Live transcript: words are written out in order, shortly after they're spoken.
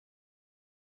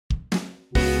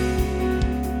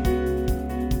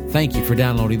Thank you for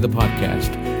downloading the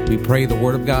podcast. We pray the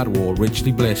Word of God will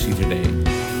richly bless you today.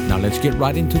 Now let's get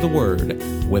right into the Word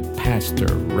with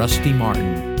Pastor Rusty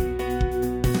Martin.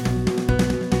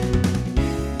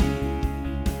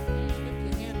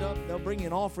 Lift your hand up. They'll bring you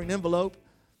an offering envelope.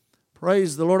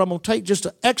 Praise the Lord. I'm going to take just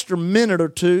an extra minute or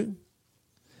two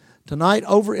tonight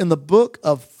over in the book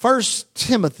of 1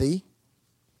 Timothy.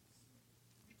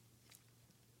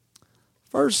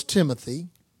 1 Timothy.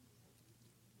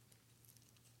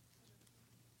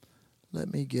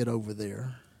 Let me get over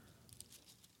there.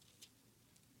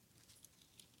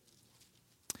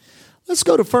 Let's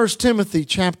go to 1 Timothy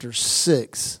chapter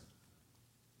 6.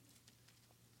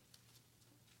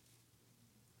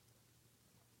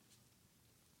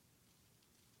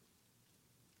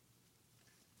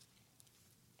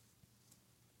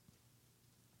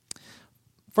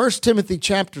 First Timothy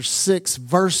chapter 6,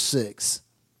 verse 6.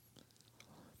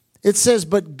 It says,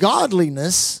 "But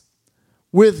godliness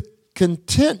with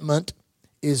contentment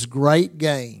is great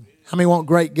gain." How many want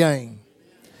great gain?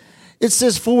 It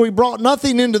says, "For we brought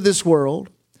nothing into this world.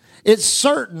 It's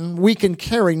certain we can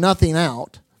carry nothing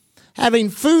out.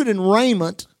 Having food and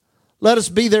raiment, let us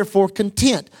be therefore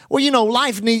content." Well, you know,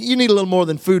 you need a little more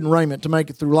than food and raiment to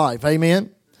make it through life. Amen?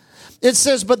 It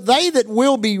says, "But they that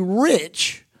will be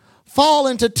rich fall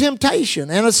into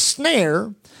temptation and a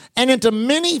snare, and into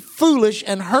many foolish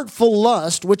and hurtful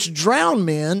lusts, which drown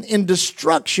men in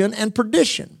destruction and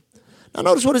perdition." Now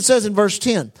notice what it says in verse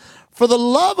 10. "For the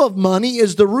love of money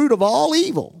is the root of all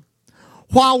evil,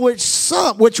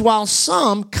 while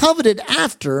some coveted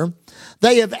after,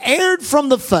 they have erred from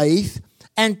the faith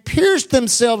and pierced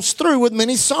themselves through with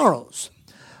many sorrows.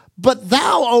 But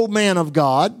thou, O man of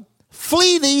God,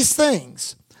 flee these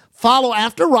things. Follow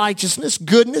after righteousness,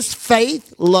 goodness,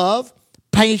 faith, love,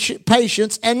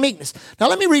 patience, and meekness." Now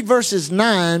let me read verses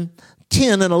 9,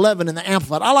 10, and 11 in the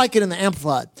Amplified. I like it in the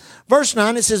Amplified. Verse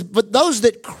 9, it says, "But those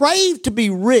that crave to be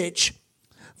rich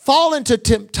fall into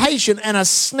temptation and a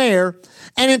snare,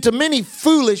 and into many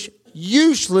foolish,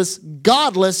 useless,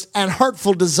 godless, and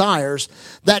hurtful desires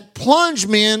that plunge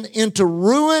men into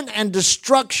ruin and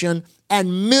destruction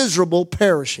and miserable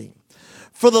perishing.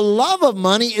 For the love of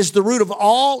money is the root of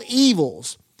all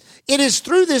evils. It is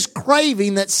through this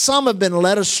craving that some have been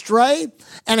led astray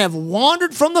and have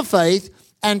wandered from the faith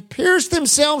and pierced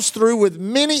themselves through with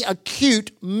many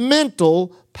acute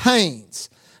mental pains."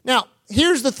 Now,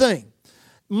 here's the thing.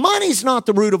 Money's not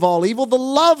the root of all evil. The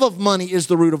love of money is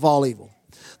the root of all evil.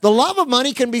 The love of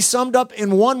money can be summed up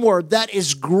in one word. That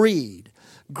is greed.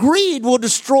 Greed will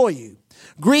destroy you.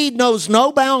 Greed knows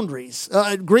no boundaries. There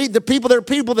are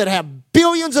people that have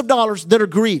billions of dollars that are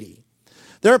greedy.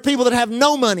 There are people that have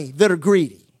no money that are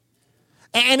greedy.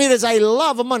 And it is a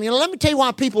love of money. Now, let me tell you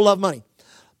why people love money.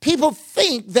 People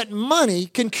think that money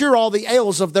can cure all the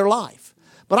ails of their life.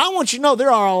 But I want you to know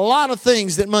there are a lot of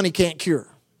things that money can't cure.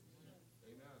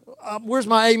 Where's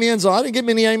my amens on? I didn't get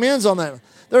many amens on that.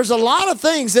 There's a lot of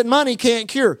things that money can't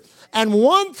cure. And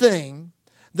one thing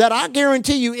that I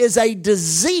guarantee you is a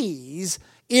disease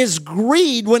is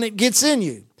greed when it gets in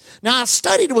you. Now,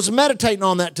 I was meditating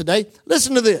on that today.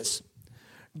 Listen to this.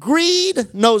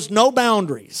 Greed knows no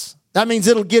boundaries. That means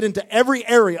it'll get into every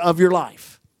area of your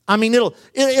life. I mean, it'll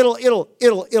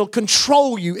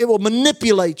control you. It will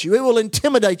manipulate you. It will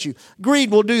intimidate you.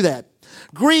 Greed will do that.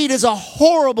 Greed is a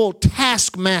horrible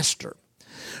taskmaster.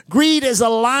 Greed is a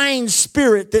lying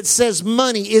spirit that says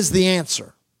money is the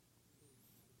answer.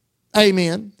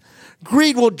 Amen.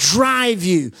 Greed will drive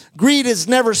you. Greed is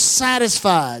never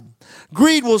satisfied.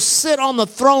 Greed will sit on the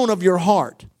throne of your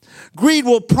heart. Greed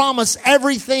will promise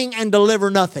everything and deliver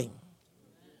nothing.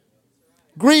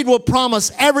 Greed will promise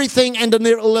everything and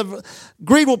deliver.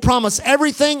 Greed will promise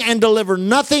everything and deliver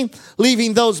nothing,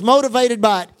 leaving those motivated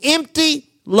by it empty,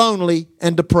 lonely,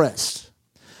 and depressed.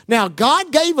 Now,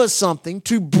 God gave us something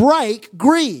to break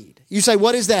greed. You say,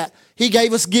 what is that? He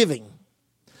gave us giving.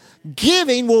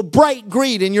 Giving will break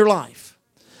greed in your life.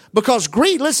 Because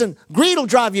greed will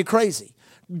drive you crazy.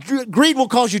 Greed will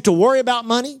cause you to worry about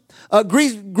money.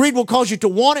 Greed will cause you to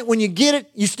want it. When you get it,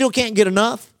 you still can't get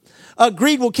enough.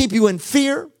 Greed will keep you in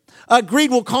fear.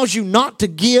 Greed will cause you not to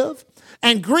give.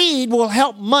 And greed will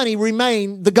help money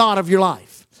remain the God of your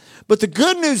life. But the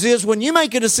good news is when you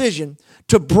make a decision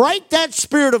to break that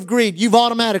spirit of greed, you've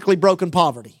automatically broken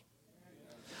poverty.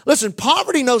 Listen,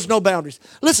 poverty knows no boundaries.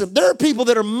 Listen, there are people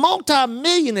that are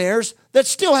multimillionaires that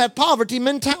still have poverty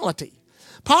mentality.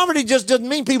 Poverty just doesn't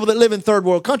mean people that live in third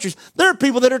world countries. There are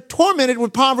people that are tormented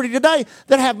with poverty today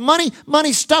that have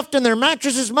money stuffed in their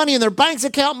mattresses, money in their bank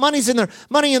account, money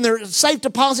in their safe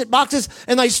deposit boxes,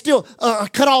 and they still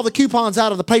cut all the coupons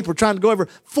out of the paper trying to go over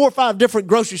 4 or 5 different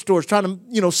grocery stores trying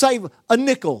to, save a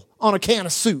nickel on a can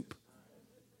of soup.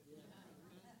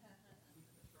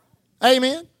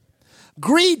 Amen.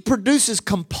 Greed produces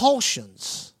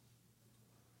compulsions.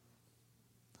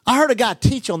 I heard a guy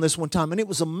teach on this one time, and it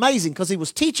was amazing because he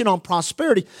was teaching on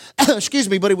prosperity,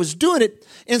 but he was doing it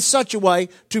in such a way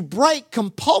to break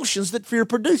compulsions that fear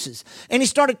produces. And he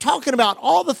started talking about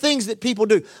all the things that people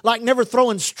do, like never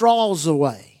throwing straws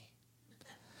away.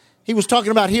 He was talking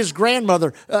about his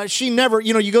grandmother. She never,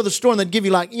 you go to the store and they'd give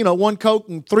you 1 Coke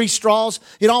and 3 straws.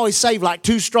 You'd always save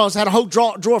 2 straws. Had a whole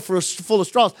drawer full of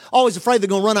straws. Always afraid they're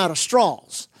going to run out of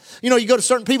straws. You go to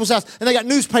certain people's house and they got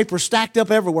newspapers stacked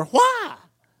up everywhere. Why?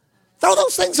 Throw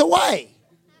those things away.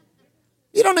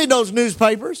 You don't need those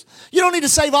newspapers. You don't need to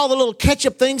save all the little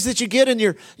ketchup things that you get in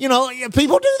your,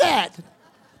 people do that.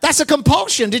 That's a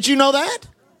compulsion. Did you know that?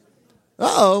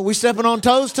 Uh-oh, we stepping on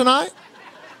toes tonight?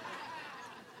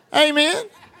 Amen.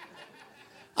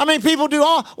 People do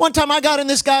all. One time I got in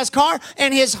this guy's car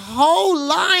and his whole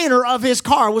liner of his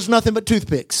car was nothing but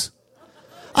toothpicks.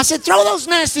 I said, throw those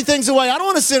nasty things away. I don't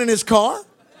want to sit in his car.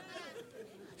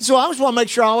 So I just want to make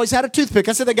sure I always had a toothpick.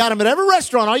 I said, they got them at every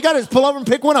restaurant. All you got to do is pull over and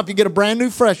pick one up. You get a brand new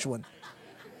fresh one.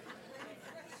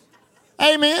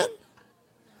 Amen.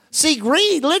 See,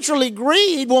 greed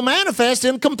will manifest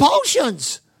in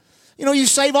compulsions. You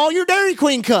save all your Dairy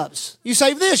Queen cups. You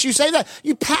save this, you save that.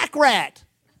 You pack rat.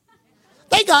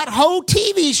 They got whole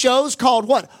TV shows called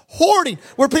what? Hoarding.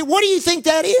 What do you think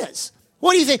that is?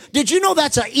 What do you think? Did you know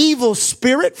that's an evil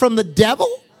spirit from the devil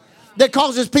that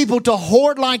causes people to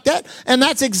hoard like that? And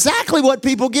that's exactly what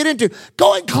people get into.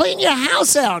 Go and clean your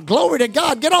house out. Glory to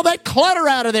God. Get all that clutter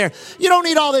out of there. You don't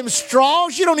need all them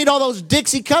straws. You don't need all those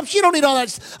Dixie cups. You don't need all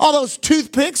those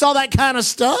toothpicks, all that kind of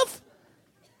stuff.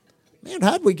 Man,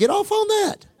 how'd we get off on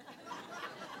that?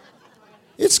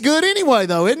 It's good anyway,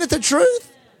 though. Isn't it the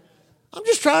truth? I'm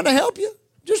just trying to help you.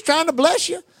 Just trying to bless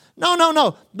you.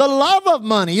 No. The love of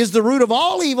money is the root of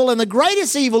all evil, and the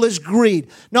greatest evil is greed.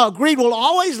 No, greed will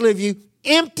always leave you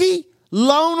empty,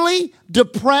 lonely,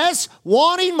 depressed,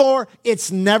 wanting more.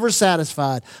 It's never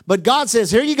satisfied. But God says,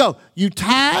 here you go. You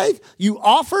tithe, you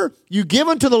offer, you give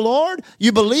unto the Lord,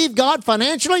 you believe God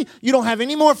financially. You don't have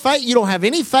any more faith. You don't have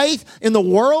any faith in the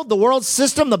world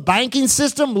system, the banking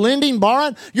system, lending,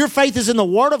 borrowing. Your faith is in the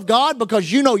Word of God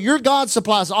because you know your God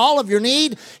supplies all of your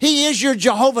need. He is your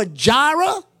Jehovah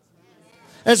Jireh.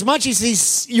 As much as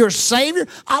He's your Savior.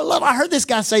 I heard this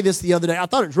guy say this the other day. I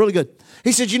thought it was really good.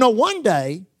 He said, one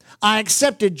day, I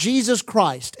accepted Jesus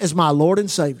Christ as my Lord and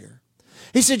Savior.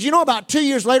 He said, about 2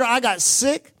 years later, I got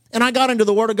sick and I got into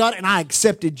the Word of God and I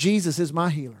accepted Jesus as my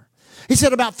healer. He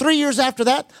said, about 3 years after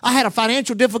that, I had a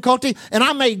financial difficulty and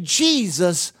I made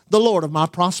Jesus the Lord of my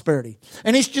prosperity.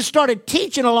 And he just started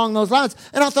teaching along those lines.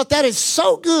 And I thought, that is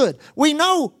so good. We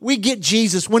know we get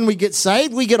Jesus when we get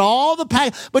saved. We get all the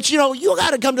pack. But you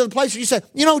got to come to the place where you say,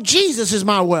 Jesus is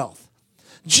my wealth.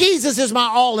 Jesus is my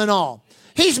all in all.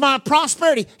 He's my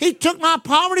prosperity. He took my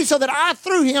poverty so that I,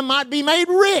 through Him, might be made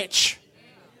rich.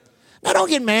 Now, don't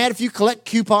get mad if you collect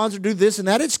coupons or do this and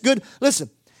that. It's good. Listen,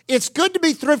 it's good to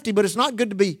be thrifty, but it's not good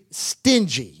to be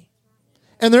stingy.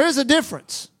 And there is a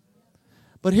difference.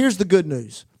 But here's the good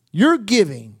news. Your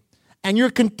giving and your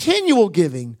continual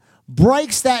giving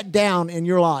breaks that down in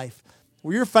your life.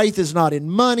 Where your faith is not in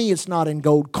money, it's not in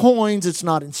gold coins, it's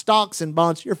not in stocks and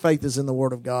bonds. Your faith is in the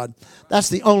Word of God. That's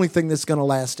the only thing that's going to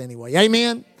last anyway.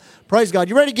 Amen? Praise God.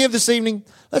 You ready to give this evening?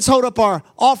 Let's hold up our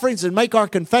offerings and make our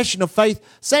confession of faith.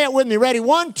 Say it with me. Ready?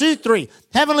 1, 2, 3.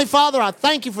 Heavenly Father, I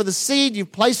thank you for the seed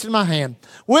you've placed in my hand.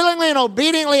 Willingly and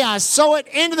obediently, I sow it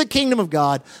into the kingdom of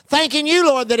God. Thanking you,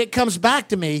 Lord, that it comes back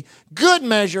to me. Good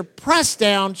measure, pressed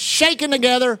down, shaken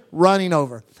together, running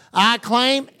over. I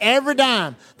claim every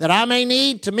dime that I may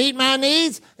need to meet my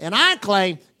needs, and I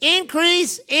claim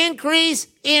increase, increase,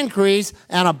 increase,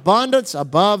 and abundance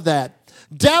above that.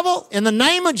 Devil, in the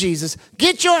name of Jesus,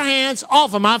 get your hands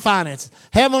off of my finances.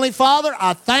 Heavenly Father,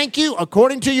 I thank you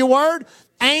according to your word.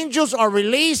 Angels are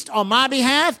released on my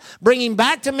behalf, bringing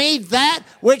back to me that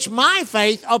which my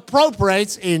faith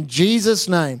appropriates in Jesus'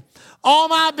 name. All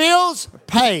my bills are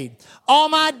paid. All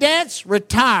my debts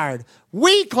retired.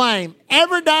 We claim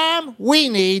every dime we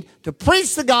need to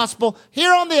preach the gospel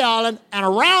here on the island and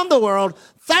around the world.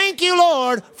 Thank you,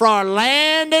 Lord, for our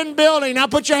land and building. Now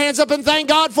put your hands up and thank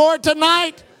God for it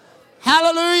tonight.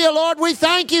 Hallelujah, Lord. We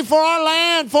thank you for our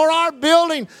land, for our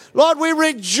building. Lord, we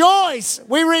rejoice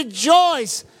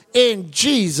in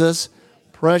Jesus'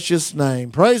 precious name.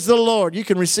 Praise the Lord. You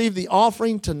can receive the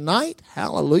offering tonight.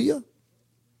 Hallelujah.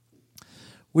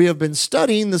 We have been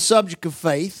studying the subject of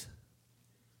faith.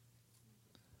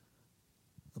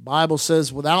 The Bible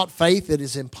says without faith it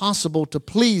is impossible to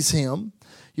please Him.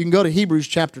 You can go to Hebrews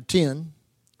chapter 10.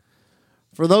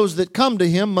 For those that come to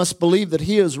Him must believe that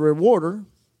He is a rewarder,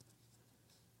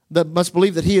 that must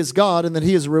believe that He is God and that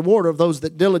He is a rewarder of those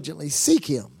that diligently seek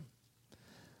Him.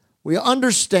 We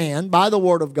understand by the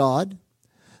Word of God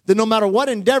that no matter what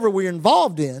endeavor we're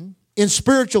involved in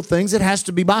spiritual things, it has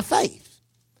to be by faith.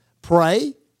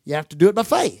 Pray, you have to do it by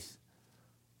faith.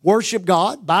 Worship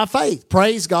God by faith.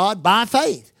 Praise God by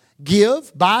faith.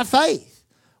 Give by faith.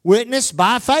 Witness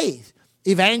by faith.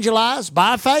 Evangelize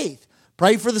by faith.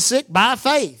 Pray for the sick by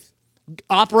faith.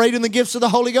 Operate in the gifts of the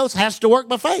Holy Ghost has to work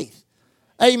by faith.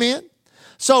 Amen.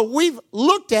 So we've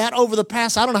looked at over the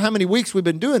past, I don't know how many weeks we've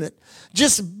been doing it,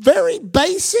 just very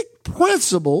basic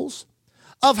principles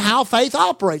of how faith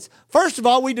operates. First of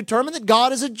all, we determined that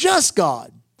God is a just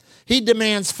God. He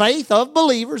demands faith of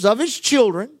believers, of His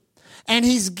children, and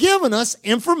He's given us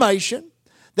information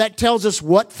that tells us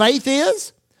what faith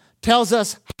is, tells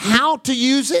us how to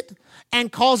use it,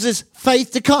 and causes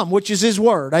faith to come, which is His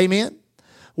Word. Amen?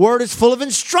 Word is full of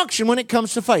instruction when it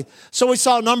comes to faith. So we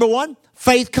saw, number one,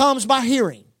 faith comes by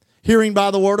hearing. Hearing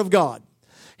by the Word of God.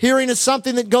 Hearing is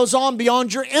something that goes on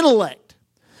beyond your intellect.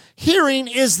 Hearing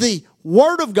is the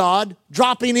Word of God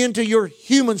dropping into your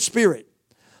human spirit.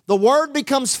 The Word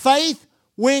becomes faith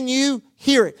when you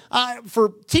hear it. For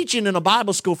teaching in a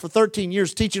Bible school for 13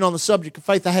 years, teaching on the subject of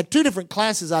faith, I had two different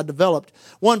classes I developed.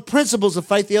 One, Principles of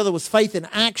Faith. The other was Faith in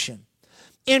Action.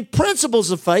 In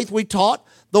Principles of Faith, we taught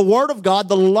the Word of God,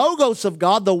 the Logos of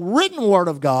God, the written Word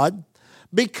of God,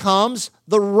 becomes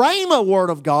the Rhema Word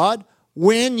of God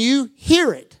when you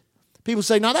hear it. People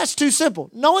say, now that's too simple.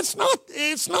 No, it's not.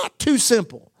 It's not too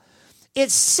simple.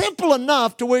 It's simple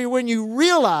enough to where when you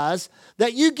realize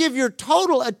that you give your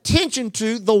total attention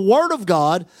to the Word of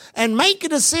God and make a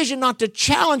decision not to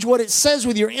challenge what it says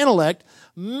with your intellect,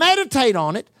 meditate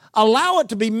on it, allow it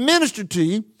to be ministered to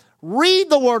you, read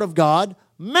the Word of God,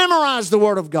 memorize the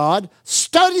Word of God,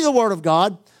 study the Word of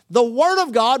God. The Word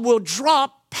of God will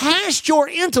drop past your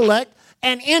intellect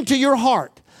and into your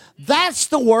heart. That's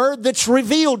the Word that's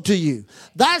revealed to you.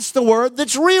 That's the Word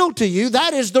that's real to you.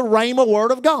 That is the Rhema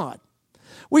Word of God.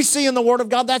 We see in the Word of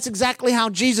God that's exactly how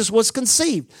Jesus was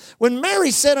conceived. When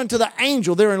Mary said unto the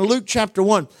angel there in Luke chapter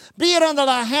 1, be it unto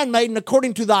thy handmaiden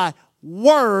according to thy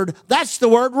word, that's the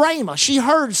word Rhema. She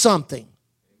heard something.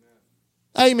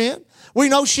 Amen. We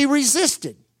know she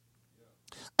resisted.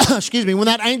 Excuse me, when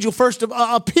that angel first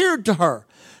appeared to her.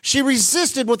 She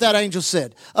resisted what that angel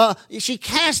said. She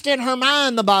cast in her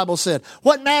mind, the Bible said,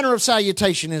 what manner of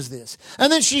salutation is this?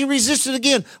 And then she resisted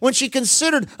again when she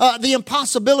considered the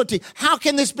impossibility. How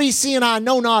can this be, seeing I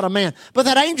know not a man? But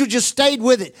that angel just stayed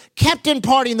with it, kept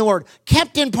imparting the word,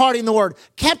 kept imparting the word,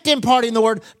 kept imparting the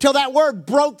word, till that word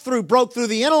broke through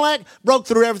the intellect, broke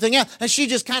through everything else. And she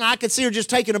just I could see her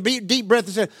just taking a deep breath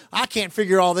and said, I can't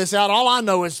figure all this out. All I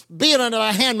know is, be it unto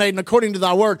thy handmaiden according to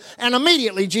thy word. And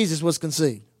immediately Jesus was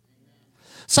conceived.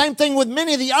 Same thing with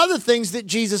many of the other things that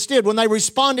Jesus did when they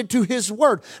responded to His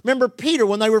word. Remember Peter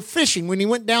when they were fishing, when he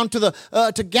went down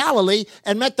to Galilee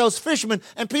and met those fishermen,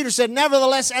 and Peter said,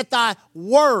 nevertheless at thy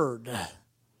word.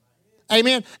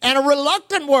 Amen. And a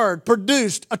reluctant word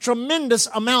produced a tremendous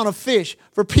amount of fish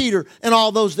for Peter and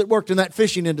all those that worked in that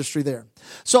fishing industry there.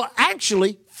 So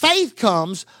actually, faith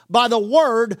comes by the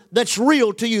word that's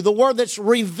real to you, the word that's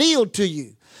revealed to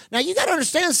you. Now you got to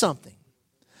understand something.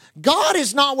 God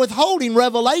is not withholding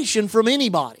revelation from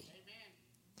anybody.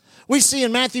 We see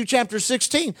in Matthew chapter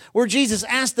 16 where Jesus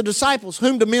asked the disciples,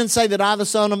 whom do men say that I, the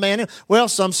Son of Man, am? Well,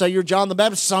 some say you're John the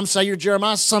Baptist, some say you're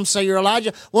Jeremiah, some say you're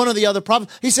Elijah, one of the other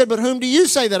prophets. He said, but whom do you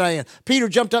say that I am? Peter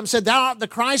jumped up and said, thou art the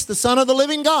Christ, the Son of the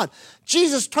living God.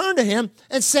 Jesus turned to him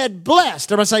and said,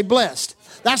 blessed. Everybody say blessed.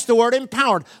 That's the word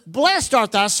empowered. Blessed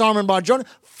art thou, Simon Bar-Jonah.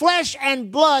 Flesh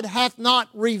and blood hath not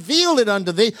revealed it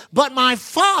unto thee, but my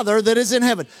Father that is in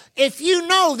heaven. If you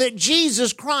know that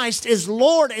Jesus Christ is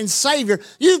Lord and Savior,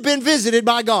 you've been visited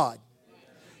by God.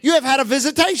 You have had a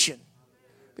visitation.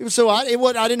 People say,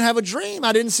 I didn't have a dream.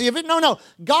 I didn't see a vision. No.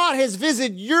 God has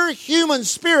visited your human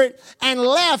spirit and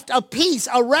left a piece,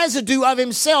 a residue of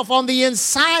Himself on the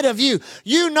inside of you.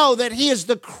 You know that He is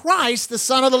the Christ, the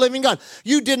Son of the living God.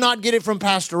 You did not get it from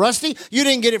Pastor Rusty. You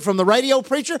didn't get it from the radio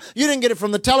preacher. You didn't get it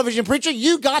from the television preacher.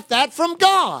 You got that from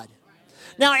God.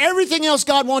 Now, everything else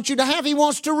God wants you to have, He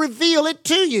wants to reveal it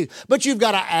to you. But you've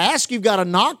got to ask, you've got to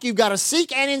knock, you've got to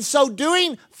seek, and in so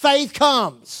doing, faith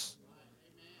comes.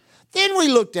 Then we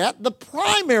looked at the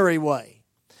primary way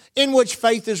in which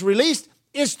faith is released,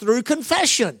 is through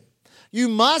confession. You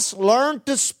must learn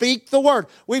to speak the word.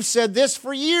 We've said this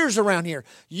for years around here.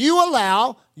 You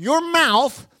allow your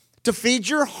mouth to feed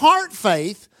your heart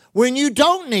faith when you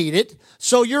don't need it,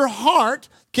 so your heart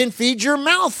can feed your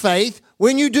mouth faith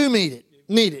when you do need it.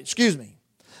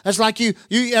 That's like you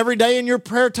every day in your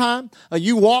prayer time,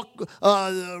 you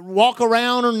walk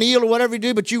around or kneel or whatever you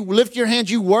do, but you lift your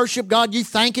hands, you worship God, you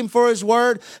thank Him for His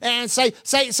word, and say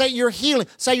you're healing.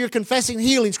 Say you're confessing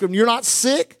healing scripture. You're not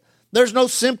sick. There's no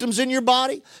symptoms in your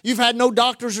body. You've had no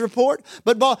doctor's report.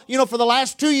 But, for the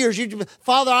last 2 years,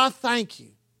 Father, I thank you.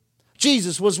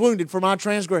 Jesus was wounded for my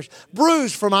transgression,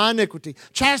 bruised for my iniquity.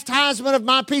 Chastisement of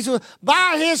my peace,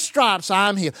 by His stripes I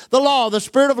am healed. The law, the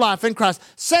Spirit of life in Christ,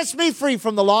 sets me free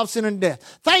from the law of sin and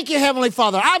death. Thank you, Heavenly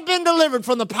Father. I've been delivered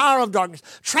from the power of darkness,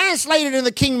 translated in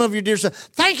the kingdom of your dear Son.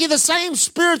 Thank you, the same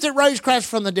Spirit that raised Christ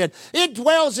from the dead. It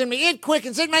dwells in me. It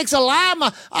quickens. It makes alive.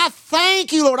 I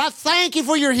thank you, Lord. I thank you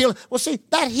for your healing. Well, see,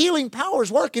 that healing power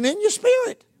is working in your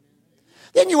spirit.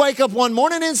 Then you wake up one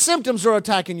morning and symptoms are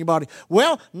attacking your body.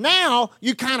 Well, now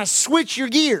you kind of switch your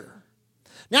gear.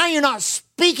 Now you're not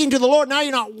speaking to the Lord. Now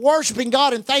you're not worshiping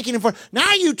God and thanking Him for it.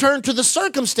 Now you turn to the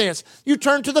circumstance. You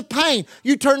turn to the pain.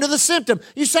 You turn to the symptom.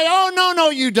 You say, oh,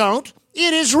 no, you don't.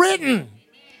 It is written.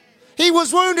 He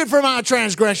was wounded for my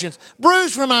transgressions,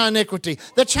 bruised for my iniquity.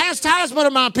 The chastisement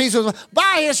of my peace was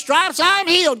by His stripes I'm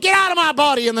healed. Get out of my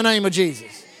body in the name of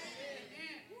Jesus.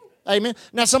 Amen.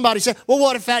 Now somebody said, well,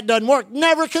 what if that doesn't work?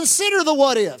 Never consider the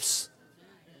what ifs.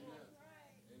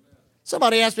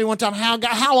 Somebody asked me one time,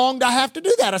 how long do I have to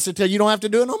do that? I said, till you don't have to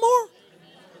do it no more.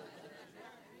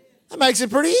 That makes it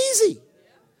pretty easy.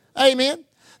 Amen.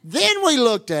 Then we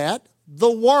looked at the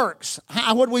works.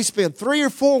 What did we spend? 3 or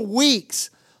 4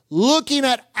 weeks looking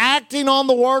at acting on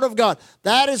the Word of God.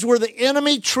 That is where the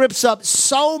enemy trips up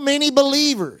so many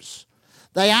believers.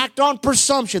 They act on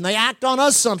presumption. They act on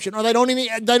assumption, or they don't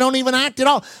even act at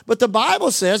all. But the Bible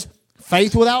says,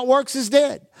 faith without works is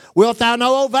dead. Wilt thou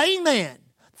know, O vain man?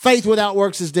 Faith without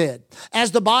works is dead.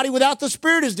 As the body without the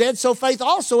spirit is dead, so faith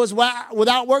also is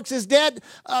without works is dead.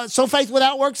 So faith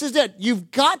without works is dead. You've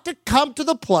got to come to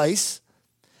the place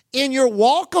in your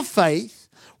walk of faith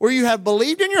where you have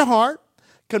believed in your heart,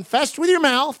 confessed with your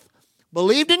mouth,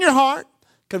 believed in your heart,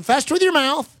 confessed with your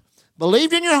mouth,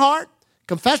 believed in your heart,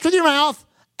 confess with your mouth,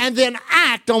 and then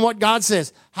act on what God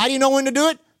says. How do you know when to do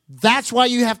it? That's why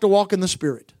you have to walk in the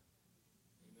Spirit.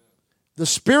 The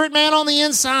Spirit man on the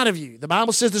inside of you. The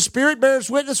Bible says the Spirit bears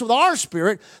witness with our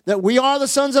spirit that we are the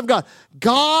sons of God.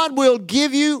 God will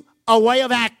give you a way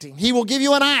of acting. He will give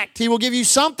you an act. He will give you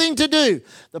something to do.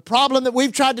 The problem that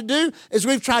we've tried to do is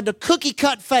we've tried to cookie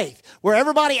cut faith, where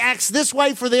everybody acts this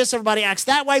way for this, everybody acts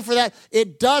that way for that.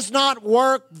 It does not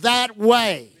work that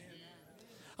way.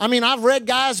 I mean, I've read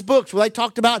guys' books where they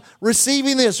talked about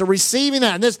receiving this or receiving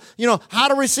that. And this, how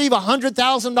to receive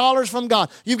 $100,000 from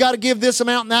God. You've got to give this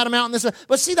amount and that amount and this.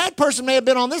 But see, that person may have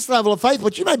been on this level of faith,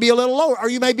 but you may be a little lower or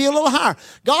you may be a little higher.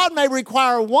 God may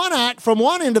require one act from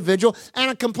one individual and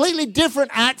a completely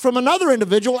different act from another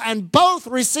individual, and both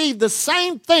receive the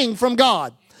same thing from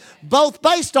God, both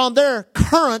based on their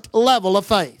current level of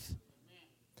faith.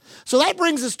 So that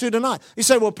brings us to tonight. You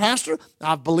say, well, Pastor,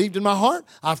 I've believed in my heart.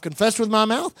 I've confessed with my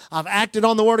mouth. I've acted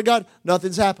on the Word of God.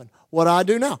 Nothing's happened. What do I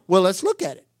do now? Well, let's look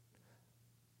at it.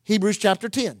 Hebrews chapter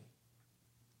 10.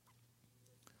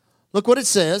 Look what it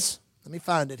says. Let me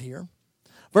find it here.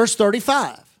 Verse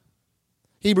 35.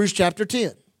 Hebrews chapter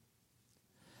 10.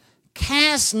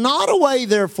 Cast not away,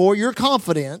 therefore, your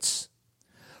confidence,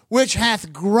 which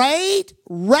hath great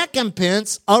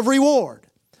recompense of reward.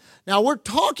 Now, we're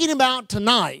talking about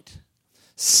tonight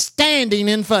standing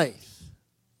in faith.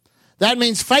 That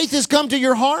means faith has come to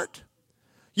your heart.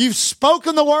 You've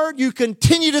spoken the word. You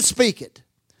continue to speak it.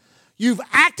 You've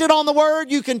acted on the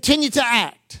word. You continue to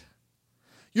act.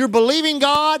 You're believing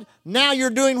God. Now you're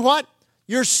doing what?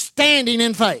 You're standing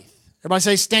in faith. Everybody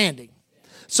say standing.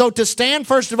 So to stand,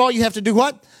 first of all, you have to do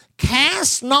what?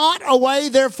 Cast not away,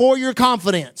 therefore, your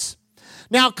confidence.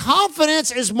 Now,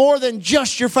 confidence is more than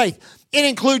just your faith. It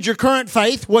includes your current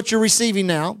faith, what you're receiving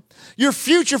now, your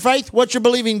future faith, what you're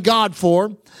believing God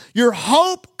for, your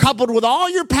hope coupled with all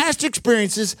your past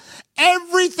experiences,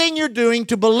 everything you're doing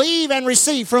to believe and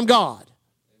receive from God.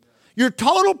 Your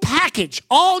total package,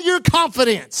 all your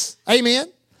confidence. Amen.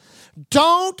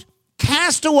 Don't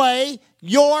cast away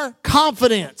your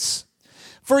confidence,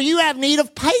 for you have need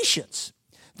of patience,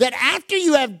 that after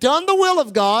you have done the will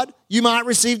of God, you might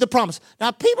receive the promise.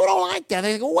 Now, people don't like that.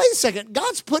 They go, wait a second,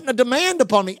 God's putting a demand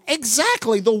upon me.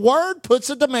 Exactly, the Word puts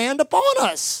a demand upon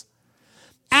us.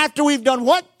 After we've done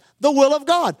what? the will of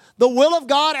God. The will of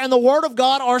God and the Word of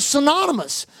God are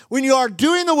synonymous. When you are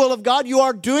doing the will of God, you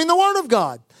are doing the Word of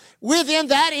God. Within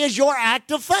that is your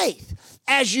act of faith.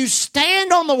 As you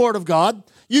stand on the Word of God,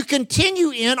 you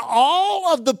continue in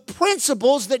all of the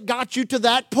principles that got you to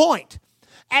that point.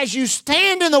 As you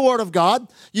stand in the Word of God,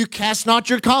 you cast not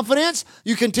your confidence.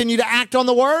 You continue to act on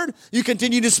the Word. You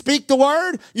continue to speak the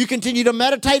Word. You continue to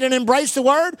meditate and embrace the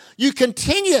Word. You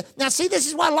continue. Now, see, this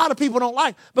is what a lot of people don't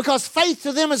like, because faith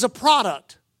to them is a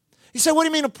product. You say, what do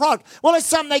you mean a product? Well, it's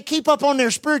something they keep up on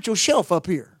their spiritual shelf up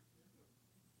here.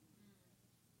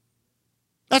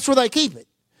 That's where they keep it.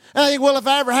 And I think, well, if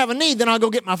I ever have a need, then I'll go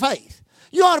get my faith.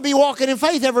 You ought to be walking in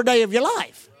faith every day of your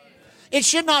life. It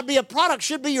should not be a product. It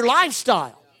should be your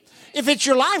lifestyle. If it's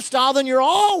your lifestyle, then you're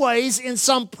always in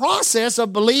some process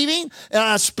of believing,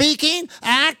 speaking,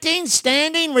 acting,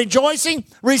 standing, rejoicing,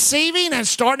 receiving, and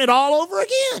starting it all over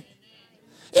again.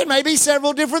 It may be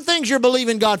several different things you're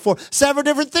believing God for, several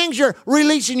different things you're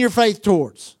releasing your faith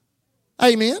towards.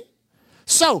 Amen?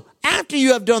 So, after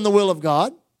you have done the will of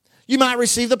God, you might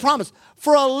receive the promise.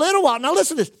 For a little while, now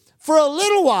listen to this, for a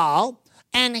little while,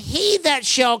 and he that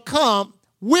shall come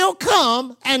will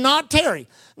come and not tarry.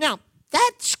 Now,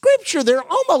 that scripture there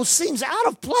almost seems out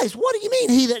of place. What do you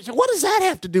mean what does that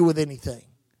have to do with anything?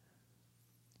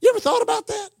 You ever thought about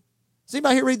that? Does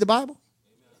anybody here read the Bible?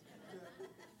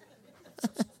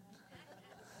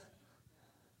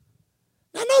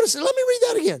 Now notice it. Let me read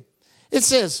that again. It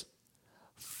says,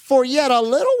 for yet a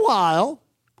little while,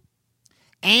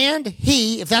 and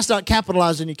he, if that's not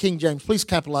capitalized in your King James, please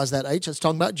capitalize that H. That's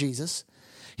talking about Jesus.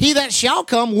 He that shall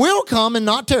come will come and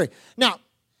not tarry. Now,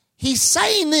 he's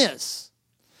saying this.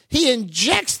 He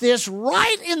injects this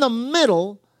right in the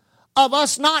middle of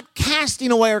us not casting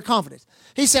away our confidence.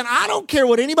 He said, I don't care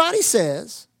what anybody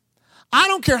says. I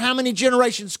don't care how many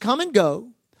generations come and go.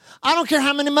 I don't care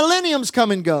how many millenniums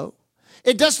come and go.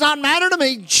 It does not matter to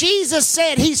me. Jesus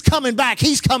said he's coming back.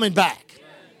 He's coming back.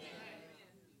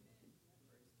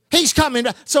 He's coming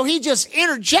back. So he just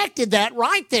interjected that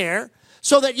right there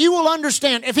so that you will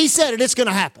understand. If he said it, it's going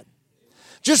to happen.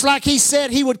 Just like he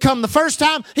said he would come the first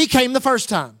time, he came the first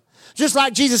time. Just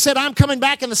like Jesus said, I'm coming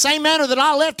back in the same manner that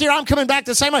I left here, I'm coming back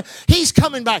the same way. He's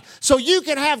coming back. So you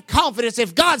can have confidence.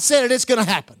 If God said it, it's going to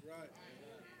happen.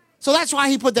 So that's why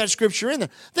he put that scripture in there.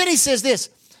 Then he says this.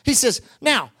 He says,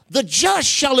 now, the just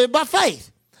shall live by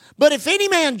faith. But if any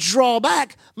man draw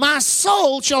back, my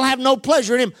soul shall have no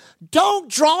pleasure in him. Don't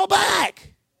draw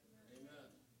back.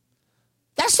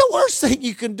 That's the worst thing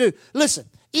you can do. Listen,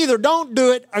 either don't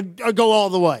do it or go all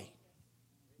the way.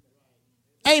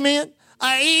 Amen.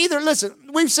 Listen,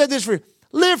 we've said this for you.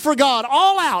 Live for God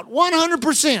all out,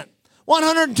 100%,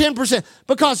 110%.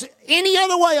 Because any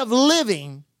other way of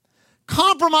living,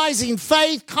 compromising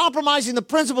faith, compromising the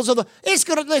principles of it's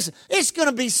going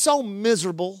to be so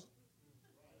miserable.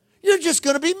 You're just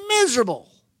going to be miserable.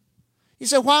 You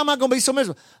say, why am I going to be so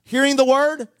miserable? Hearing the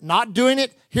word, not doing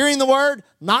it. Hearing the word,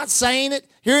 not saying it.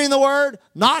 Hearing the word,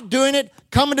 not doing it.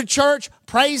 Coming to church,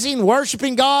 praising,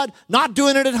 worshiping God, not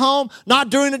doing it at home,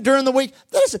 not doing it during the week.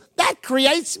 Listen, that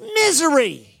creates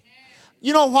misery.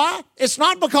 You know why? It's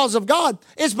not because of God.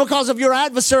 It's because of your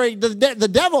adversary, the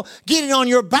devil, getting on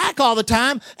your back all the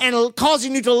time and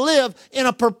causing you to live in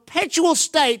a perpetual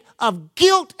state of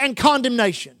guilt and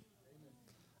condemnation.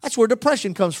 That's where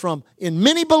depression comes from. In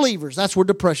many believers, that's where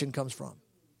depression comes from.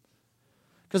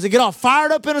 Because they get all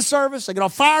fired up in a service, they get all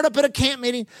fired up at a camp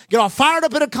meeting, get all fired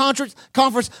up at a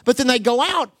conference, but then they go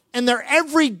out and their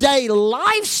everyday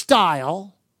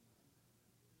lifestyle,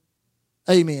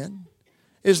 amen,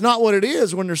 is not what it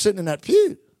is when they're sitting in that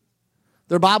pew.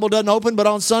 Their Bible doesn't open but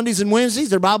on Sundays and Wednesdays.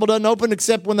 Their Bible doesn't open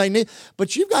except when they need.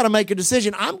 But you've got to make a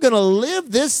decision. I'm going to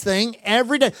live this thing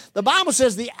every day. The Bible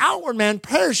says the outward man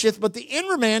perisheth, but the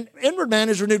inward man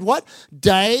is renewed what?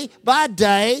 Day by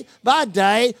day by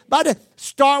day by day.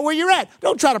 Start where you're at.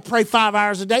 Don't try to pray 5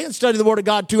 hours a day and study the Word of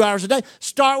God 2 hours a day.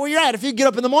 Start where you're at. If you get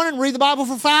up in the morning and read the Bible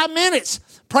for 5 minutes,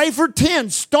 pray for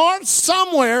 10. Start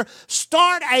somewhere.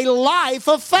 Start a life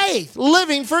of faith,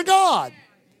 living for God.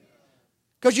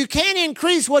 Because you can't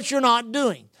increase what you're not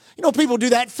doing. You know, people do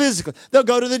that physically. They'll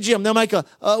go to the gym. They'll make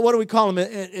what do we call them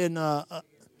in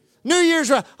New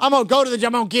Year's? I'm going to go to the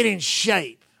gym. I'm going to get in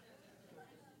shape.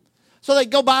 So they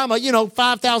go buy them a,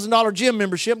 $5,000 gym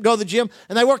membership, go to the gym,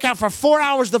 and they work out for 4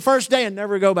 hours the first day and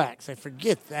never go back. Say,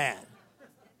 forget that.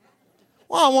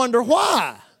 Well, I wonder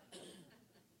why.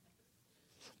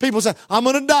 People say, I'm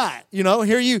going to diet.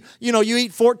 Here you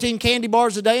eat 14 candy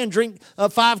bars a day and drink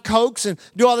 5 Cokes and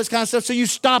do all this kind of stuff. So you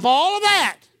stop all of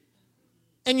that.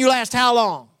 And you last how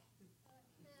long?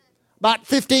 About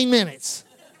 15 minutes.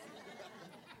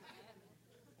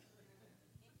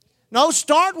 No,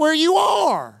 start where you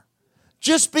are.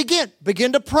 Just begin.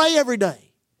 Begin to pray every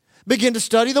day. Begin to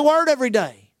study the Word every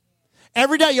day.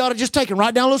 Every day you ought to just take and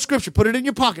write down a little scripture. Put it in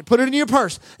your pocket. Put it in your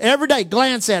purse. Every day,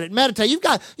 glance at it. Meditate. You've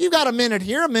got a minute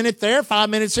here, a minute there, 5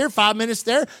 minutes here, 5 minutes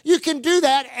there. You can do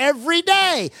that every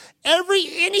day.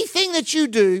 Anything that you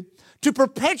do to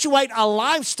perpetuate a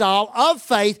lifestyle of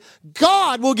faith,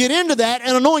 God will get into that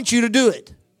and anoint you to do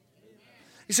it.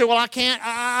 You say, well, I can't.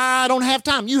 I don't have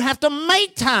time. You have to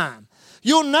make time.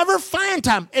 You'll never find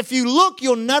time. If you look,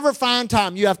 you'll never find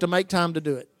time. You have to make time to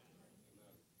do it.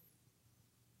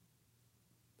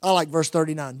 I like verse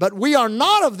 39. But we are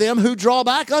not of them who draw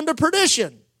back unto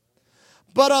perdition,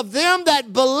 but of them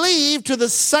that believe to the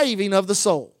saving of the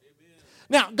soul.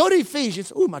 Now, go to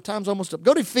Ephesians. Ooh, my time's almost up.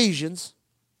 Go to Ephesians.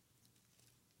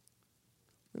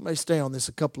 We may stay on this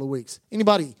a couple of weeks.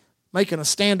 Anybody making a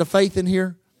stand of faith in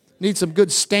here? Need some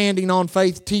good standing on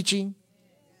faith teaching?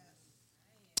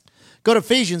 Go to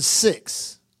Ephesians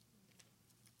 6.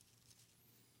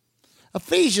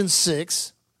 Ephesians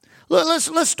 6.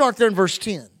 Let's start there in verse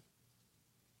 10.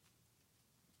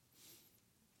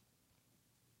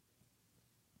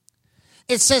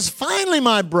 It says, finally,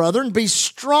 my brethren, be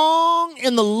strong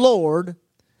in the Lord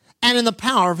and in the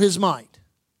power of his might.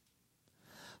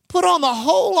 Put on the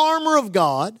whole armor of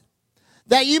God,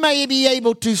 that you may be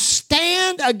able to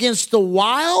stand against the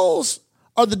wiles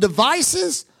or the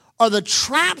devices or the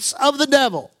traps of the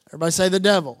devil. Everybody say the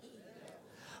devil.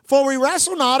 For we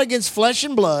wrestle not against flesh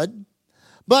and blood,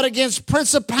 but against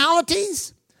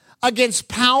principalities, against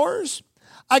powers,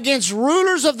 against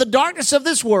rulers of the darkness of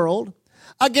this world,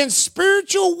 against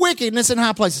spiritual wickedness in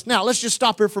high places. Now, let's just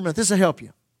stop here for a minute. This will help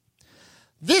you.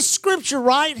 This scripture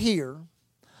right here,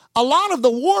 a lot of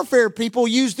the warfare people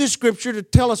use this scripture to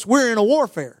tell us we're in a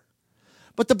warfare.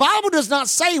 But the Bible does not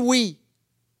say we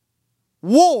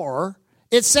war.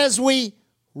 It says we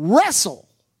wrestle.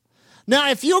 Now,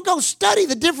 if you'll go study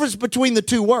the difference between the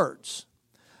two words,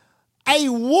 a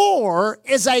war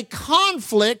is a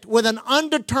conflict with an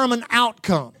undetermined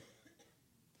outcome.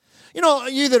 You know,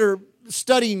 you that are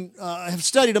studying, have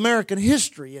studied American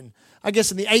history, and I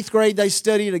guess in the 8th grade they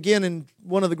studied again in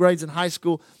one of the grades in high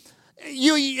school.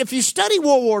 If you study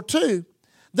World War II,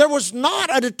 there was not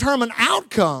a determined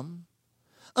outcome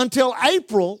until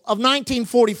April of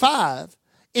 1945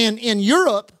 in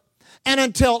Europe, and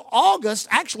until August,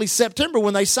 actually September,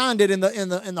 when they signed it in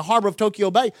the harbor of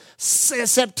Tokyo Bay,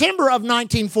 September of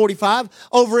 1945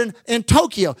 over in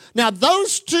Tokyo. Now,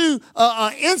 those two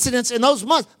incidents in those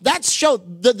months, that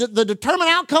showed the determined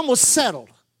outcome was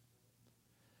settled.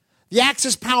 The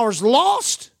Axis powers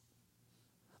lost,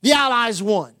 the Allies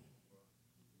won.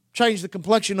 Changed the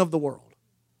complexion of the world.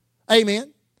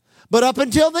 Amen. But up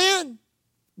until then,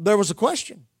 there was a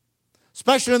question,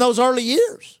 especially in those early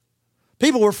years.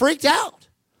 People were freaked out.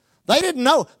 They didn't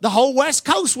know. The whole West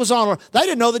Coast was on. They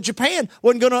didn't know that Japan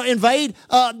wasn't going to invade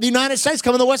the United States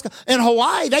coming to the West Coast. In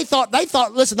Hawaii, they thought they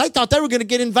were going to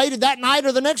get invaded that night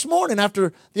or the next morning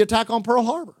after the attack on Pearl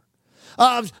Harbor.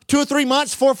 2 or 3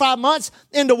 months, 4 or 5 months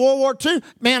into World War II,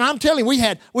 man, I'm telling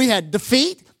you, we had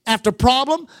defeat after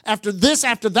problem, after this,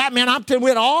 after that. Man, I'm telling you,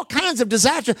 we had all kinds of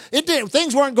disaster.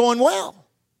 Things weren't going well.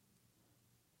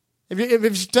 If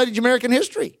you studied American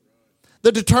history.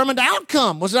 The determined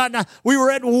outcome was not, we were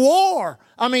at war.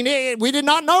 I mean, we did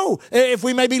not know if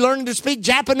we may be learning to speak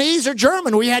Japanese or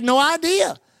German. We had no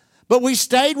idea. But we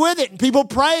stayed with it, and people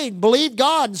prayed, believed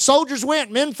God, and soldiers went,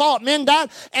 men fought, men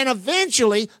died, and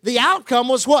eventually the outcome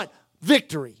was what?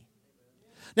 Victory.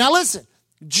 Now listen,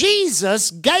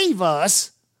 Jesus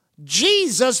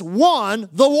won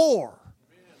the war.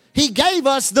 He gave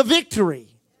us the victory.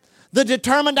 The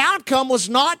determined outcome was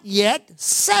not yet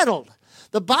settled.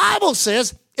 The Bible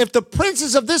says if the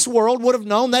princes of this world would have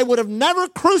known, they would have never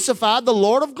crucified the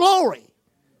Lord of glory.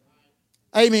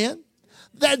 Amen.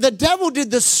 The devil did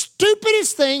the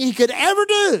stupidest thing he could ever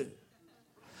do.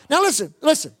 Now listen.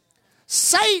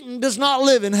 Satan does not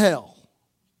live in hell.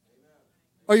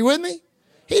 Are you with me?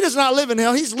 He does not live in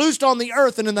hell. He's loosed on the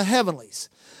earth and in the heavenlies.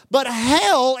 But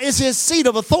hell is his seat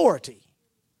of authority.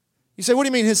 You say, what do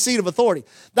you mean his seat of authority?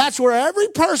 That's where every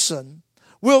person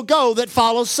will go that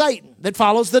follows Satan, that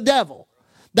follows the devil.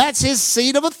 That's his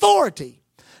seat of authority.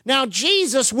 Now,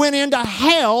 Jesus went into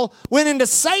hell, went into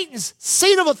Satan's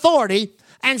seat of authority,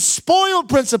 and spoiled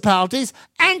principalities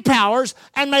and powers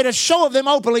and made a show of them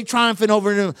openly, triumphing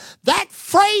over them. That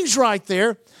phrase right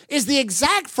there is the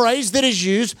exact phrase that is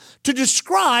used to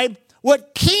describe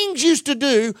what kings used to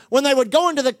do when they would go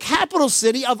into the capital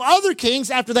city of other kings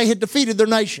after they had defeated their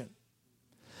nation.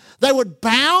 They would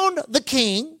bound the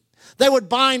king. They would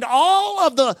bind all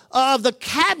of the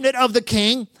cabinet of the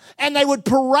king, and they would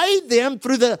parade them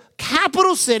through the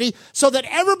capital city so that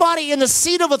everybody in the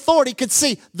seat of authority could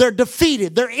see they're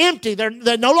defeated, they're empty,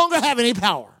 they no longer have any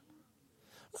power.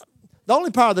 The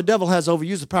only power the devil has over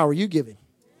you is the power you give him.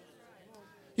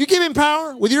 You give him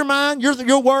power with your mind,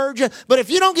 your words, but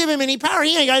if you don't give him any power,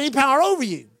 he ain't got any power over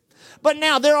you. But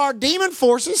now there are demon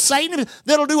forces, Satan,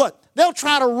 that'll do what? They'll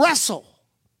try to wrestle.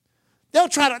 They'll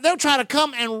try to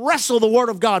come and wrestle the word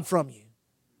of God from you.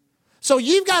 So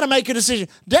you've got to make a decision.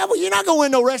 Devil, you're not going to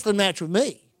win no wrestling match with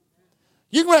me.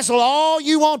 You can wrestle all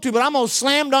you want to, but I'm going to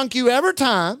slam dunk you every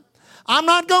time. I'm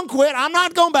not going to quit. I'm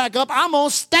not going to back up. I'm going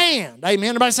to stand. Amen.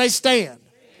 Everybody say stand.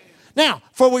 Now,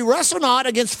 for we wrestle not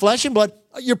against flesh and blood.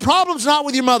 Your problem's not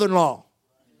with your mother-in-law.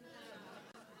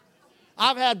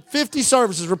 I've had 50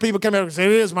 services where people come out and say,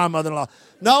 it is my mother-in-law.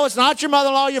 No, it's not your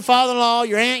mother-in-law, your father-in-law,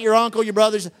 your aunt, your uncle, your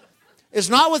brothers. It's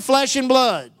not with flesh and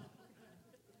blood.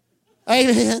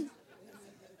 Amen.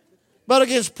 But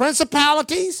against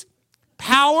principalities,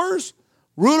 powers,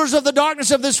 rulers of the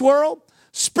darkness of this world,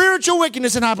 spiritual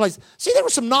wickedness in high places. See, there were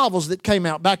some novels that came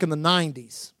out back in the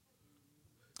 90s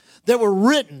that were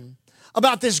written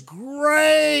about this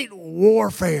great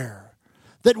warfare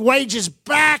that wages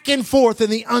back and forth in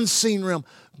the unseen realm.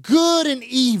 Good and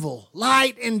evil,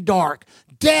 light and dark,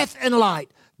 death and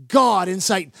light, God and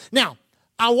Satan. Now,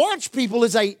 I watch people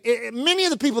many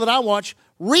of the people that I watch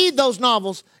read those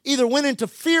novels either went into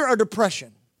fear or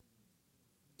depression.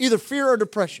 Either fear or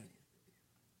depression.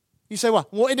 You say, well,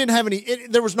 it didn't have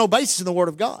there was no basis in the Word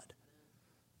of God.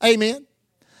 Amen.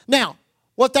 Now,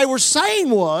 what they were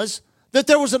saying was that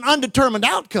there was an undetermined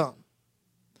outcome.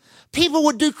 People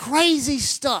would do crazy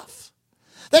stuff.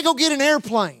 They go get in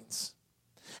airplanes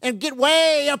and get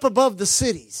way up above the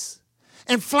cities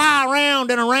and fly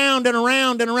around and around and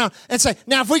around and around and say,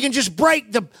 now if we can just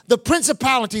break the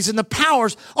principalities and the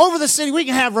powers over the city, we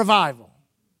can have revival.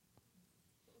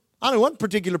 I know one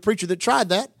particular preacher that tried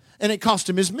that, and it cost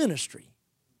him his ministry.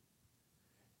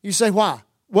 You say, why?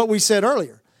 What we said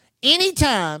earlier.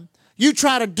 Anytime you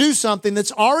try to do something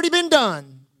that's already been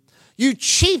done, you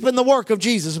cheapen the work of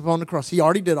Jesus upon the cross. He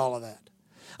already did all of that.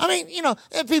 I mean,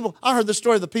 I heard the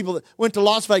story of the people that went to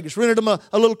Las Vegas, rented them a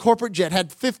little corporate jet,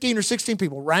 had 15 or 16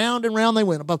 people. Round and round they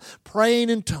went, above, praying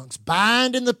in tongues,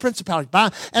 binding the principalities.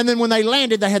 And then when they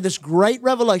landed, they had this great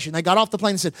revelation. They got off the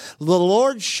plane and said, the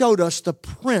Lord showed us the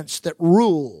prince that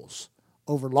rules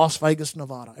over Las Vegas,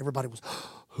 Nevada. Everybody was,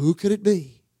 who could it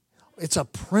be? It's a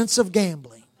prince of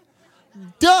gambling.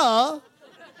 Duh.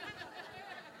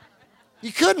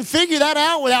 You couldn't figure that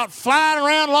out without flying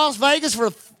around Las Vegas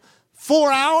for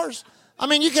 4 hours. I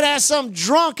mean, you could ask some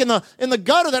drunk in the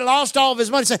gutter that lost all of his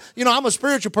money, say, I'm a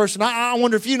spiritual person. I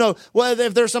wonder if you know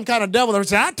if there's some kind of devil there.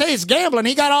 Say, I tell you, it's gambling.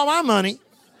 He got all my money.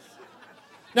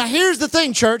 Now, here's the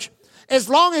thing, church. As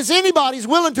long as anybody's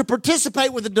willing to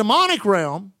participate with the demonic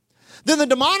realm, then the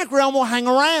demonic realm will hang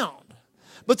around.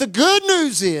 But the good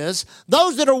news is,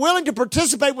 those that are willing to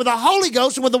participate with the Holy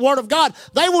Ghost and with the Word of God,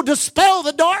 they will dispel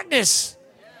the darkness.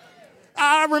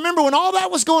 I remember when all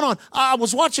that was going on, I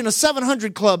was watching a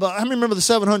 700 Club. How many remember the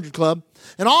 700 Club?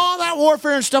 And all that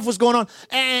warfare and stuff was going on.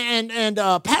 And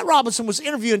Pat Robinson was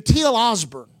interviewing T.L.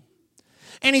 Osborne.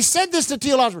 And he said this to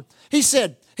T.L. Osborne. He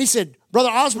said, Brother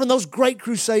Osborne, those great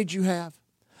crusades you have,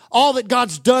 all that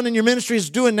God's done in your ministry is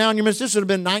doing now in your ministry. This would have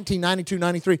been 1992,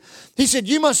 93. He said,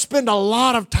 you must spend a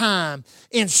lot of time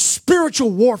in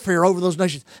spiritual warfare over those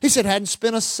nations. He said, hadn't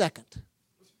spent a second.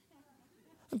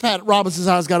 And Pat Robinson's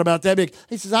eyes got about that big.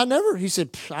 He says, I never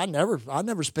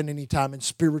spend any time in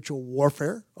spiritual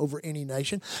warfare over any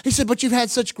nation. He said, but you've had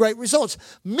such great results.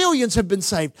 Millions have been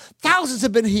saved. Thousands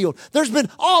have been healed. There's been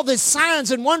all these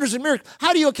signs and wonders and miracles.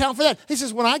 How do you account for that? He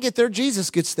says, when I get there, Jesus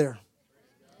gets there.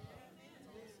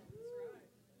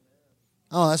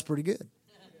 Oh, that's pretty good.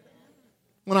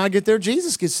 When I get there,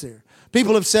 Jesus gets there.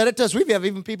 People have said it to us. We have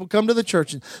even people come to the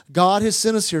church, and God has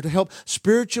sent us here to help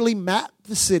spiritually map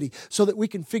the city so that we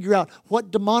can figure out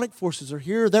what demonic forces are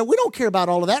here or there. We don't care about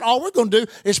all of that. All we're going to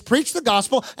do is preach the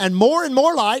gospel, and more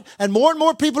light, and more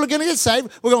people are going to get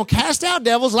saved. We're going to cast out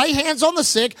devils, lay hands on the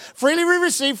sick. Freely we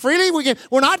receive, freely we give.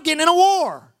 We're not getting in a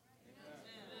war.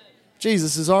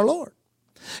 Jesus is our Lord.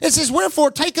 It says, wherefore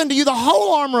take unto you the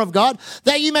whole armor of God,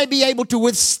 that you may be able to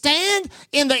withstand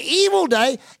in the evil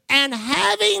day, and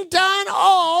having done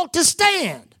all to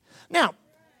stand. Now,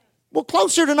 we'll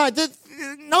close here tonight.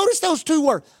 Notice those two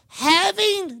words,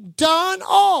 having done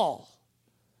all.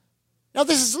 Now,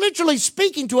 this is literally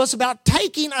speaking to us about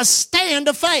taking a stand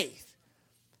of faith.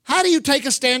 How do you take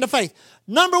a stand of faith?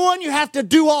 Number one, you have to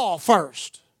do all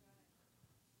first.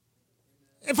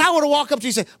 If I were to walk up to you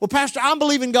and say, well, Pastor, I'm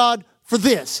believing God for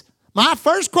this, My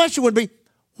first question would be,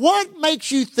 what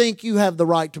makes you think you have the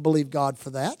right to believe God for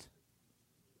that?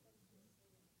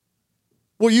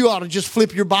 Well, you ought to just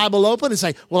flip your Bible open and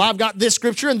say, well, I've got this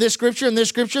scripture and this scripture and this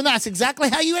scripture, and that's exactly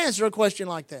how you answer a question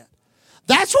like that.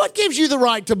 That's what gives you the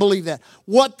right to believe that.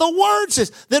 What the Word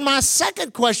says. Then my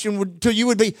second question to you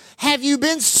would be, have you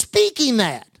been speaking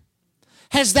that?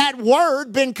 Has that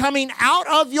word been coming out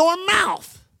of your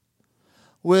mouth?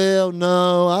 Well,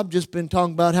 no, I've just been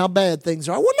talking about how bad things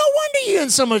are. Well, no wonder you're in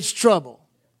so much trouble.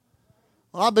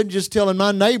 Well, I've been just telling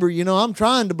my neighbor, I'm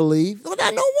trying to believe. Well,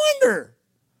 no wonder.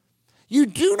 You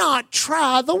do not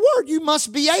try the word. You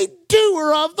must be a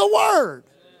doer of the word.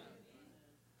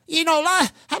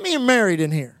 How many are married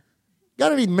in here?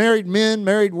 Got any married men,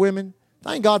 married women?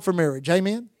 Thank God for marriage.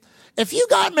 Amen. If you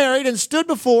got married and stood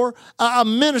before a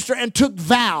minister and took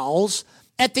vows,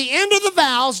 at the end of the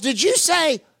vows, did you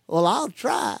say, well, I'll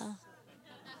try?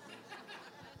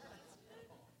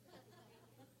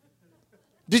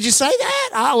 Did you say that?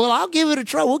 I'll give it a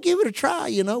try. We'll give it a try.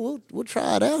 We'll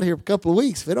try it out here for a couple of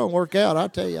weeks. If it don't work out, I'll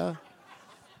tell you,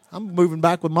 I'm moving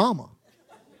back with Mama.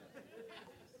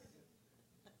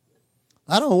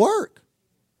 That don't work.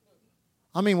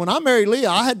 When I married Leah,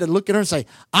 I had to look at her and say,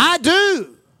 I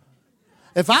do.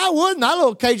 If I wouldn't, that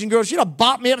little Cajun girl, she'd have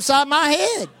bopped me upside my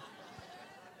head.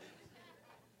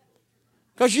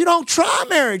 Because you don't try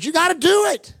marriage. You got to do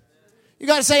it. You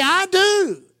got to say, I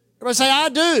do. Everybody say, I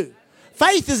do.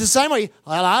 Faith is the same way.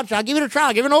 Well, I'll give it a try.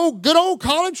 I'll give it a good old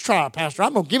college try, Pastor.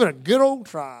 I'm going to give it a good old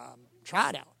try. Try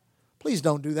it out. Please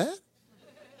don't do that.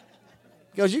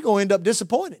 Because you're going to end up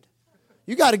disappointed.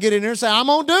 You got to get in there and say, I'm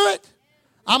going to do it.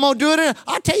 I'm going to do it.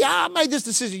 I tell you, I made this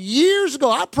decision years ago.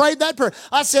 I prayed that prayer.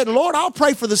 I said, Lord, I'll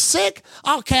pray for the sick.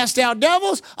 I'll cast out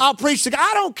devils. I'll preach to God.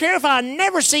 I don't care if I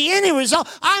never see any result.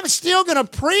 I'm still going to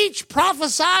preach,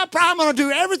 prophesy. I'm going to do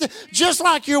everything just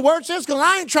like your word says, because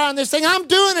I ain't trying this thing. I'm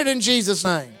doing it in Jesus'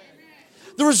 name.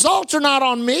 The results are not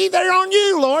on me. They're on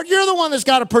you, Lord. You're the one that's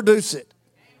got to produce it.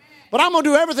 But I'm going to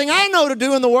do everything I know to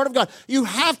do in the Word of God. You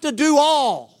have to do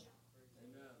all.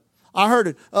 I heard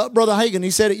it. Brother Hagin,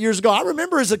 he said it years ago. I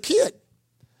remember as a kid,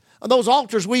 those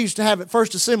altars we used to have at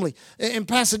First Assembly in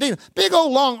Pasadena, big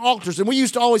old long altars, and we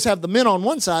used to always have the men on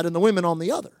one side and the women on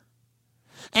the other.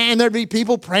 And there'd be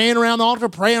people praying around the altar,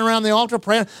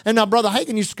 praying. And now Brother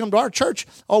Hagin used to come to our church,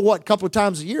 a couple of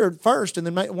times a year at first, and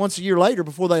then once a year later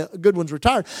before the good ones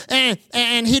retired.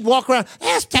 And he'd walk around,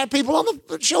 tap people on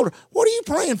the shoulder, what are you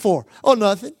praying for? Oh,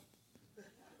 nothing.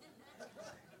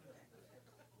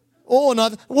 Oh,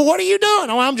 nothing. Well, what are you doing?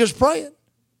 Oh, I'm just praying.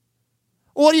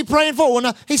 What are you praying for? Well,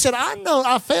 no. He said, I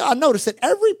noticed that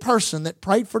every person that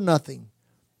prayed for nothing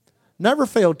never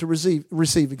failed to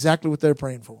receive exactly what they're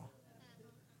praying for.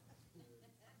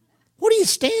 What are you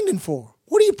standing for?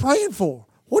 What are you praying for?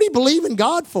 What do you believe in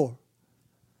God for?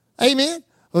 Amen?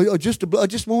 I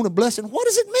just want a blessing. What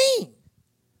does it mean?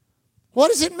 What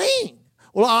does it mean?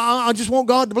 Well, I just want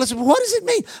God to bless him. What does it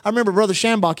mean? I remember Brother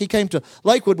Shambach, he came to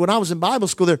Lakewood when I was in Bible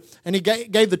school there, and he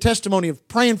gave the testimony of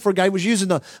praying for a guy. He was using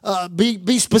the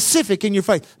be specific in your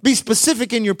faith. Be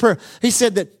specific in your prayer. He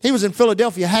said that he was in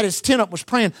Philadelphia, had his tent up, was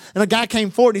praying, and a guy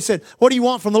came forward and he said, what do you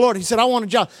want from the Lord? He said, I want a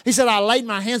job. He said, I laid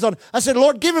my hands on him. I said,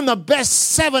 Lord, give him the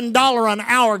best $7 an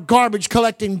hour garbage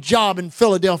collecting job in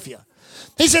Philadelphia.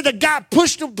 He said, the guy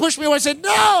pushed me away. I said,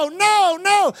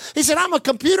 no. He said, I'm a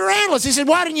computer analyst. He said,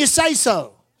 why didn't you say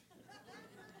so?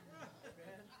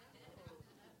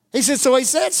 He said, so he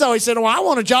said so. He said, well, I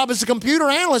want a job as a computer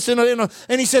analyst.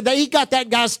 And he said, he got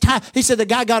that guy's tithe. He said, the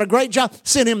guy got a great job.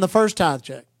 Sent him the first tithe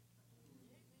check.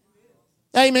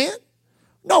 Amen?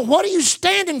 No, what are you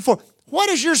standing for? What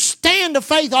is your stand of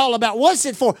faith all about? What's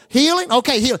it for? Healing?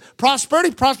 Okay, healing.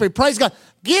 Prosperity. Praise God.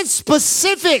 Get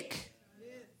specific.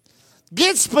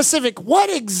 Get specific. What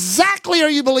exactly are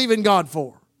you believing God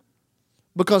for?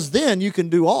 Because then you can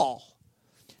do all.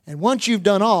 And once you've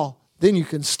done all, then you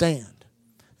can stand.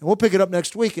 And we'll pick it up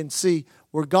next week and see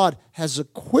where God has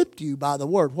equipped you by the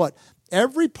Word. What?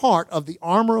 Every part of the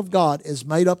armor of God is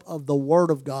made up of the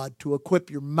Word of God to equip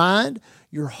your mind,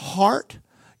 your heart,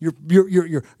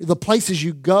 the places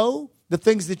you go, the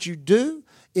things that you do.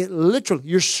 It literally,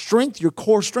 your strength, your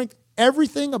core strength,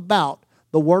 everything about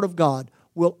the Word of God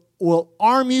will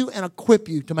arm you and equip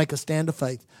you to make a stand of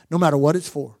faith, no matter what it's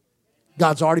for.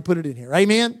 God's already put it in here.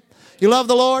 Amen? You love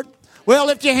the Lord? Well,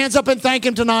 lift your hands up and thank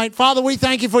Him tonight. Father, we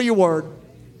thank You for Your Word.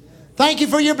 Thank You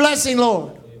for Your blessing,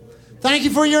 Lord. Thank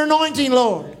You for Your anointing,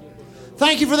 Lord.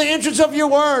 Thank You for the entrance of Your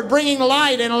Word, bringing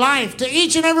light and life to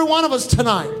each and every one of us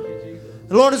tonight.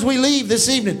 And Lord, as we leave this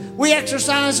evening, we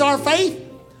exercise our faith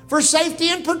for safety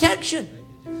and protection.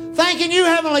 Thanking You,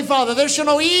 Heavenly Father, there shall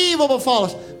no evil befall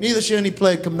us, neither shall any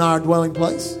plague come nigh our dwelling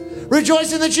place.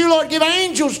 Rejoicing that you, Lord, give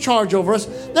angels charge over us.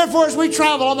 Therefore, as we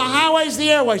travel on the highways,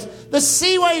 the airways, the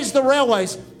seaways, the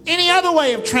railways, any other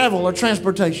way of travel or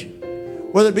transportation,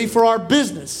 whether it be for our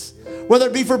business, whether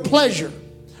it be for pleasure,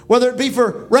 whether it be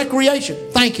for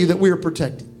recreation, thank you that we are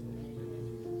protected.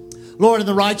 Lord, in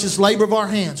the righteous labor of our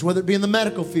hands, whether it be in the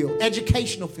medical field,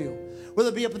 educational field, whether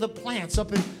it be up in the plants,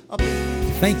 up in.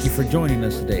 Thank you for joining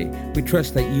us today. We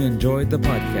trust that you enjoyed the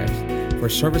podcast. For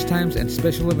service times and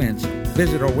special events,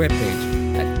 visit our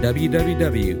webpage at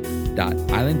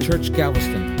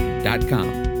www.islandchurchgalveston.com.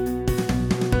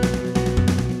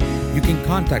 You can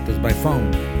contact us by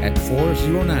phone at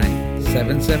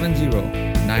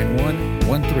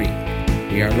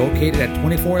 409-770-9113. We are located at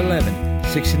 2411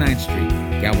 69th Street,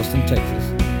 Galveston, Texas.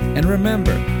 And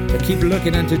remember to keep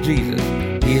looking unto Jesus.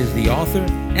 He is the author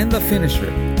and the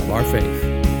finisher of our faith.